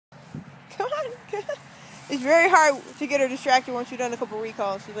Come on. It's very hard to get her distracted once you've done a couple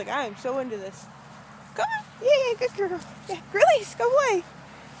recalls. She's like, I am so into this. Come on. Yeah, good girl. Yeah, release. Go away.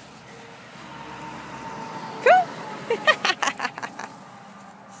 Come.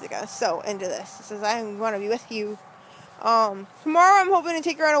 She's like, I'm so into this. She says, I want to be with you. Tomorrow I'm hoping to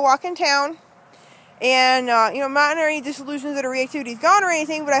take her on a walk in town. And, I'm not under any disillusions that her reactivity's gone or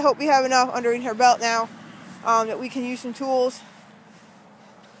anything, but I hope we have enough underneath her belt now that we can use some tools.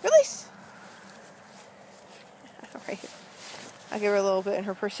 Release. All right. I'll give her a little bit, and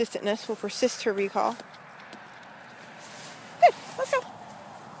her persistentness will persist her recall. Good. Let's go.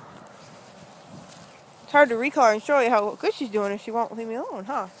 It's hard to recall her and show you how good she's doing if she won't leave me alone,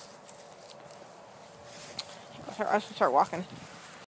 huh? I'll start walking.